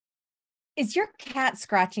Is your cat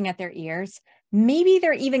scratching at their ears? Maybe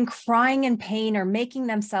they're even crying in pain or making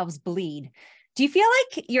themselves bleed. Do you feel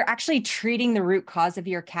like you're actually treating the root cause of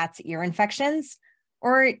your cat's ear infections?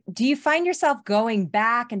 Or do you find yourself going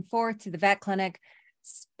back and forth to the vet clinic,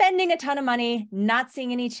 spending a ton of money, not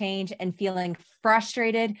seeing any change, and feeling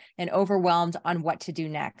frustrated and overwhelmed on what to do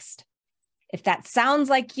next? If that sounds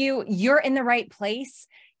like you, you're in the right place.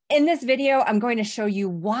 In this video, I'm going to show you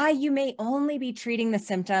why you may only be treating the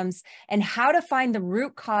symptoms and how to find the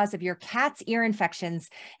root cause of your cat's ear infections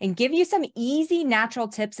and give you some easy natural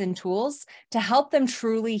tips and tools to help them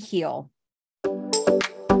truly heal.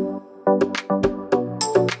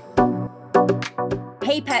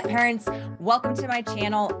 Hey pet parents, welcome to my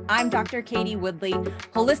channel. I'm Dr. Katie Woodley,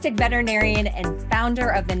 holistic veterinarian and founder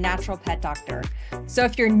of The Natural Pet Doctor. So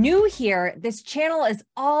if you're new here, this channel is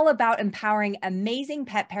all about empowering amazing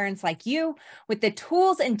pet parents like you with the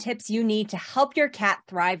tools and tips you need to help your cat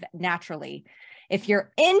thrive naturally. If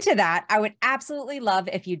you're into that, I would absolutely love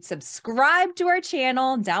if you'd subscribe to our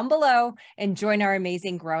channel down below and join our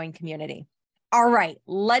amazing growing community. All right,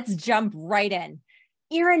 let's jump right in.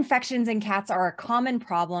 Ear infections in cats are a common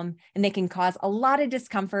problem, and they can cause a lot of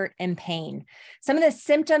discomfort and pain. Some of the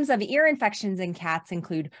symptoms of ear infections in cats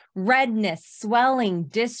include redness, swelling,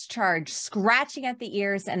 discharge, scratching at the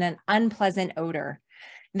ears, and an unpleasant odor.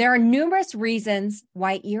 There are numerous reasons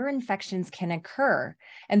why ear infections can occur,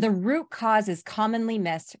 and the root cause is commonly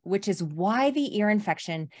missed, which is why the ear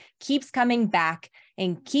infection keeps coming back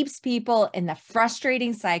and keeps people in the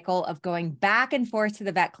frustrating cycle of going back and forth to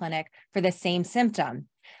the vet clinic for the same symptom.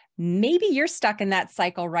 Maybe you're stuck in that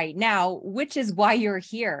cycle right now, which is why you're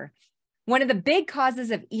here. One of the big causes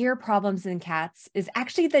of ear problems in cats is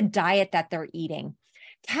actually the diet that they're eating.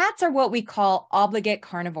 Cats are what we call obligate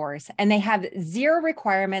carnivores, and they have zero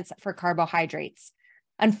requirements for carbohydrates.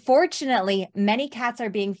 Unfortunately, many cats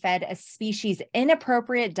are being fed a species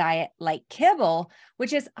inappropriate diet like kibble,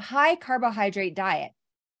 which is a high carbohydrate diet.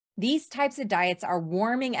 These types of diets are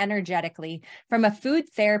warming energetically from a food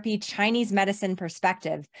therapy Chinese medicine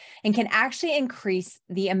perspective and can actually increase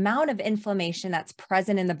the amount of inflammation that's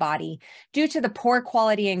present in the body due to the poor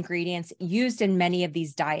quality ingredients used in many of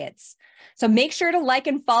these diets. So make sure to like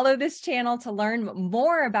and follow this channel to learn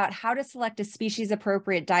more about how to select a species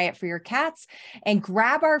appropriate diet for your cats, and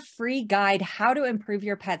grab our free guide, How to Improve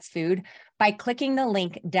Your Pet's Food, by clicking the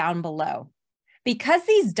link down below. Because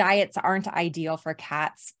these diets aren't ideal for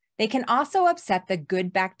cats, they can also upset the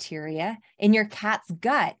good bacteria in your cat's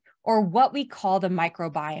gut, or what we call the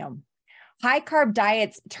microbiome. High-carb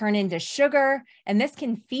diets turn into sugar, and this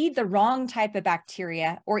can feed the wrong type of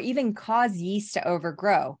bacteria or even cause yeast to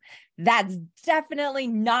overgrow. That's definitely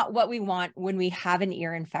not what we want when we have an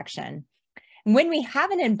ear infection. When we have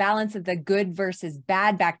an imbalance of the good versus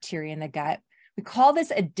bad bacteria in the gut, we call this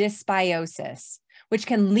a dysbiosis, which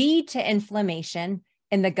can lead to inflammation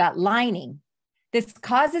in the gut lining. This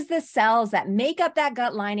causes the cells that make up that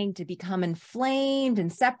gut lining to become inflamed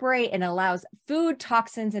and separate, and allows food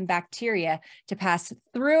toxins and bacteria to pass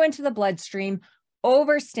through into the bloodstream,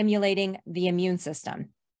 overstimulating the immune system.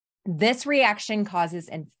 This reaction causes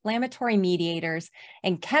inflammatory mediators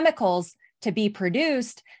and chemicals to be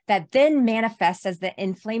produced that then manifest as the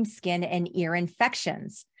inflamed skin and ear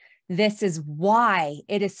infections. This is why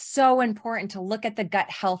it is so important to look at the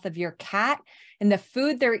gut health of your cat and the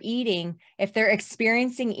food they're eating if they're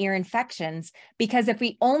experiencing ear infections, because if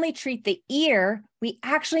we only treat the ear, we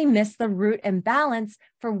actually miss the root imbalance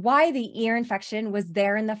for why the ear infection was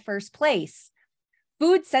there in the first place.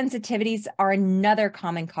 Food sensitivities are another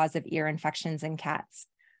common cause of ear infections in cats.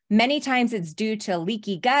 Many times it's due to a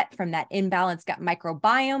leaky gut from that imbalanced gut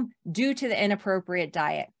microbiome due to the inappropriate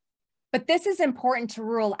diet. But this is important to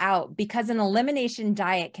rule out because an elimination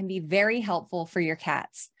diet can be very helpful for your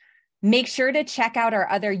cats. Make sure to check out our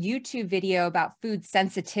other YouTube video about food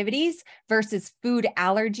sensitivities versus food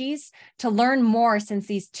allergies to learn more, since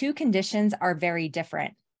these two conditions are very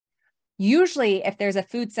different. Usually, if there's a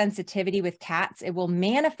food sensitivity with cats, it will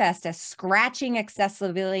manifest as scratching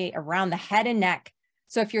excessively around the head and neck.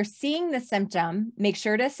 So if you're seeing the symptom, make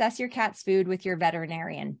sure to assess your cat's food with your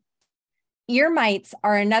veterinarian. Ear mites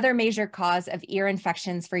are another major cause of ear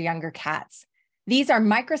infections for younger cats. These are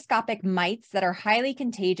microscopic mites that are highly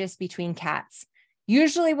contagious between cats.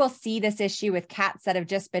 Usually we'll see this issue with cats that have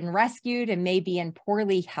just been rescued and may be in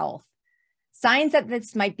poorly health. Signs that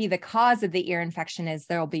this might be the cause of the ear infection is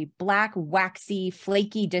there will be black, waxy,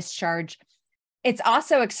 flaky discharge. It's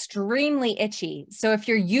also extremely itchy. So if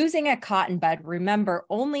you're using a cotton bud, remember,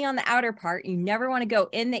 only on the outer part. You never want to go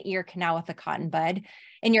in the ear canal with a cotton bud.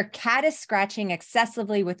 And your cat is scratching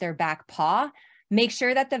excessively with their back paw, Make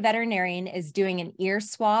sure that the veterinarian is doing an ear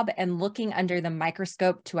swab and looking under the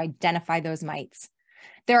microscope to identify those mites.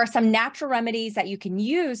 There are some natural remedies that you can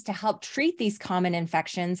use to help treat these common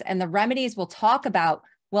infections, and the remedies we'll talk about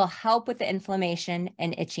will help with the inflammation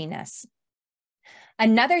and itchiness.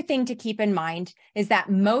 Another thing to keep in mind is that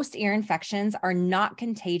most ear infections are not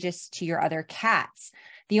contagious to your other cats.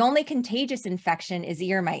 The only contagious infection is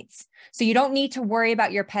ear mites. So you don't need to worry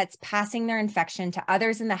about your pets passing their infection to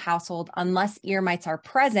others in the household unless ear mites are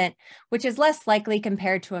present, which is less likely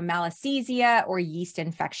compared to a malassezia or yeast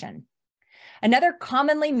infection. Another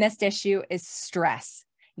commonly missed issue is stress.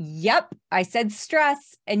 Yep, I said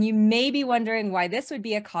stress, and you may be wondering why this would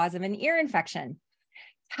be a cause of an ear infection.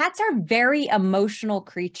 Cats are very emotional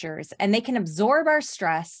creatures, and they can absorb our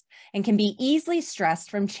stress and can be easily stressed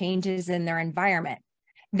from changes in their environment.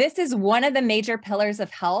 This is one of the major pillars of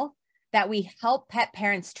health that we help pet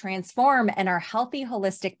parents transform in our Healthy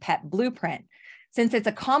Holistic Pet Blueprint, since it's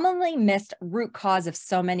a commonly missed root cause of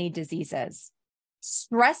so many diseases.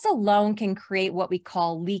 Stress alone can create what we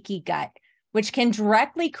call leaky gut, which can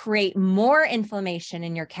directly create more inflammation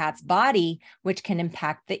in your cat's body, which can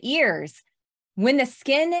impact the ears. When the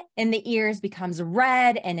skin in the ears becomes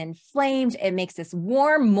red and inflamed, it makes this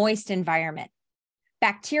warm, moist environment.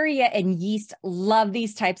 Bacteria and yeast love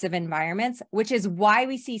these types of environments, which is why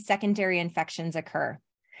we see secondary infections occur.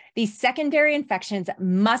 These secondary infections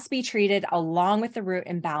must be treated along with the root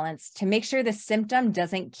imbalance to make sure the symptom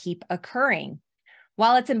doesn't keep occurring.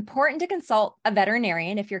 While it's important to consult a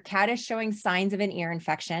veterinarian if your cat is showing signs of an ear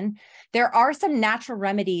infection, there are some natural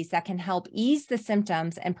remedies that can help ease the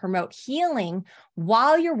symptoms and promote healing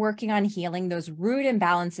while you're working on healing those root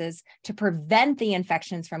imbalances to prevent the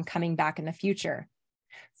infections from coming back in the future.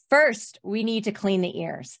 First, we need to clean the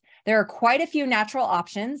ears. There are quite a few natural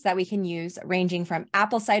options that we can use, ranging from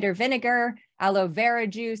apple cider vinegar, aloe vera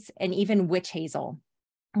juice, and even witch hazel.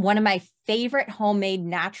 One of my favorite homemade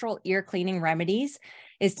natural ear cleaning remedies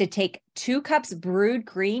is to take 2 cups brewed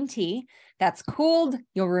green tea that's cooled.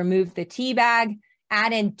 You'll remove the tea bag,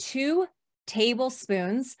 add in 2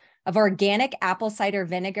 tablespoons of organic apple cider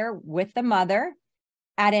vinegar with the mother,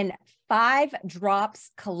 add in 5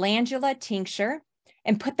 drops calendula tincture,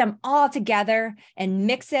 and put them all together and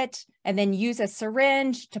mix it, and then use a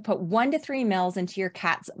syringe to put 1 to 3 mils into your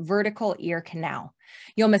cat's vertical ear canal.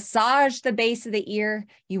 You'll massage the base of the ear.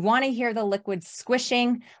 You want to hear the liquid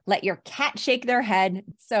squishing. Let your cat shake their head.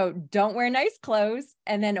 So don't wear nice clothes,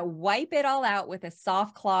 and then wipe it all out with a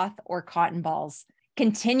soft cloth or cotton balls.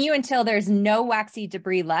 Continue until there's no waxy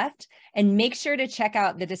debris left, and make sure to check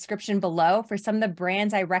out the description below for some of the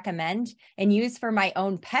brands I recommend and use for my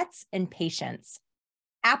own pets and patients.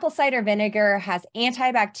 Apple cider vinegar has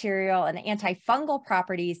antibacterial and antifungal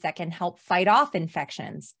properties that can help fight off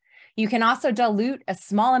infections. You can also dilute a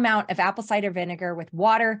small amount of apple cider vinegar with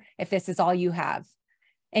water if this is all you have.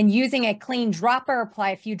 And using a clean dropper,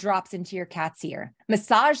 apply a few drops into your cat's ear.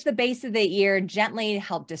 Massage the base of the ear gently to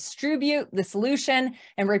help distribute the solution,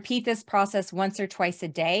 and repeat this process once or twice a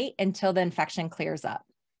day until the infection clears up.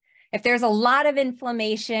 If there's a lot of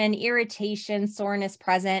inflammation, irritation, soreness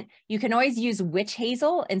present, you can always use witch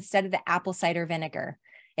hazel instead of the apple cider vinegar.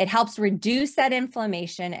 It helps reduce that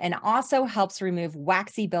inflammation and also helps remove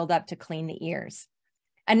waxy buildup to clean the ears.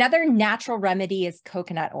 Another natural remedy is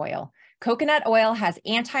coconut oil. Coconut oil has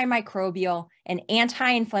antimicrobial and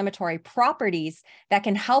anti-inflammatory properties that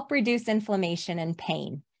can help reduce inflammation and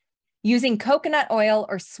pain. Using coconut oil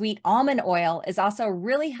or sweet almond oil is also a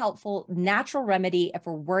really helpful natural remedy if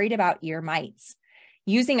we're worried about ear mites.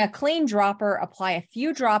 Using a clean dropper, apply a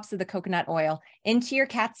few drops of the coconut oil into your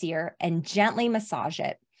cat's ear and gently massage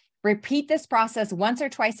it. Repeat this process once or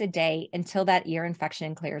twice a day until that ear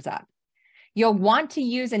infection clears up. You'll want to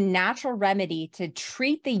use a natural remedy to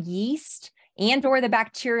treat the yeast and/or the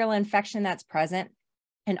bacterial infection that's present,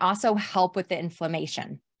 and also help with the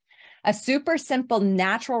inflammation. A super simple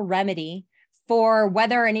natural remedy for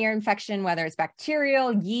whether an ear infection, whether it's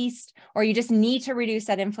bacterial, yeast, or you just need to reduce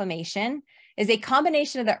that inflammation, is a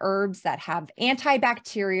combination of the herbs that have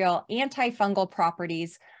antibacterial, antifungal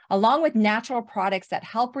properties, along with natural products that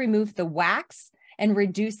help remove the wax and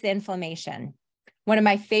reduce the inflammation. One of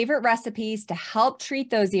my favorite recipes to help treat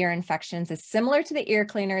those ear infections is similar to the ear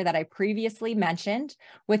cleaner that I previously mentioned,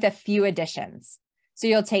 with a few additions. So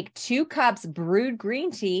you'll take 2 cups brewed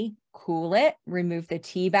green tea, cool it, remove the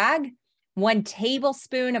tea bag, 1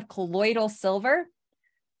 tablespoon of colloidal silver,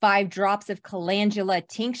 5 drops of calendula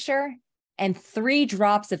tincture, and 3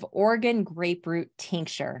 drops of Oregon grapefruit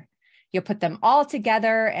tincture. You'll put them all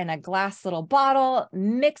together in a glass little bottle,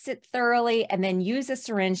 mix it thoroughly, and then use a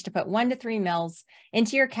syringe to put 1 to 3 mils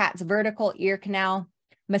into your cat's vertical ear canal.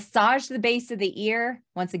 Massage the base of the ear.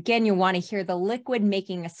 Once again, you'll want to hear the liquid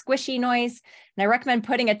making a squishy noise. And I recommend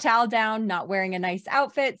putting a towel down, not wearing a nice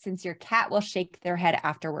outfit, since your cat will shake their head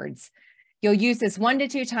afterwards. You'll use this 1 to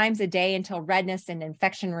 2 times a day until redness and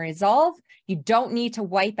infection resolve. You don't need to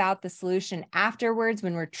wipe out the solution afterwards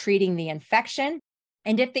when we're treating the infection.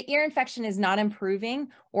 And if the ear infection is not improving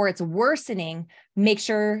or it's worsening, make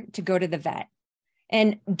sure to go to the vet.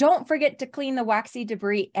 And don't forget to clean the waxy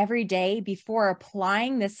debris every day before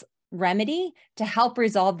applying this remedy to help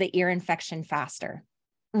resolve the ear infection faster.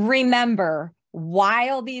 Remember,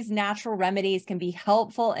 while these natural remedies can be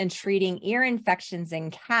helpful in treating ear infections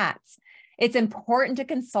in cats, it's important to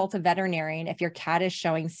consult a veterinarian if your cat is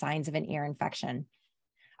showing signs of an ear infection.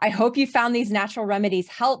 I hope you found these natural remedies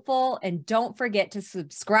helpful, and don't forget to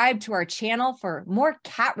subscribe to our channel for more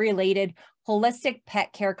cat-related holistic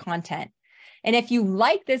pet care content. And if you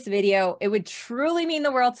like this video, it would truly mean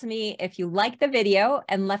the world to me if you liked the video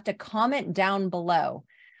and left a comment down below.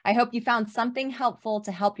 I hope you found something helpful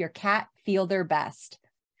to help your cat feel their best.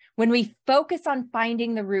 When we focus on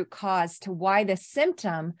finding the root cause to why the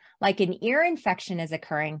symptom, like an ear infection, is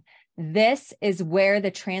occurring, this is where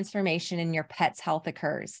the transformation in your pet's health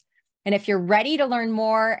occurs. And if you're ready to learn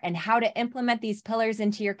more and how to implement these pillars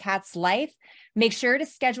into your cat's life, make sure to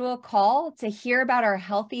schedule a call to hear about our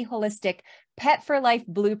healthy, holistic Pet for Life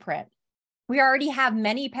blueprint. We already have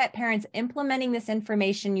many pet parents implementing this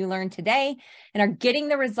information you learned today and are getting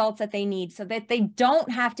the results that they need so that they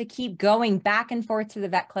don't have to keep going back and forth to the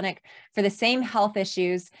vet clinic for the same health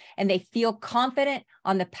issues, and they feel confident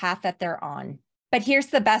on the path that they're on. But here's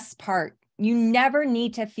the best part. You never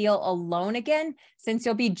need to feel alone again, since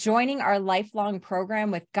you'll be joining our lifelong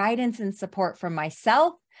program with guidance and support from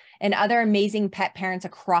myself and other amazing pet parents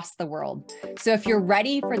across the world. So if you're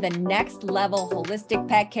ready for the next level holistic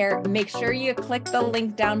pet care, make sure you click the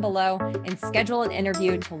link down below and schedule an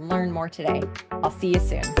interview to learn more today. I'll see you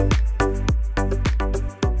soon.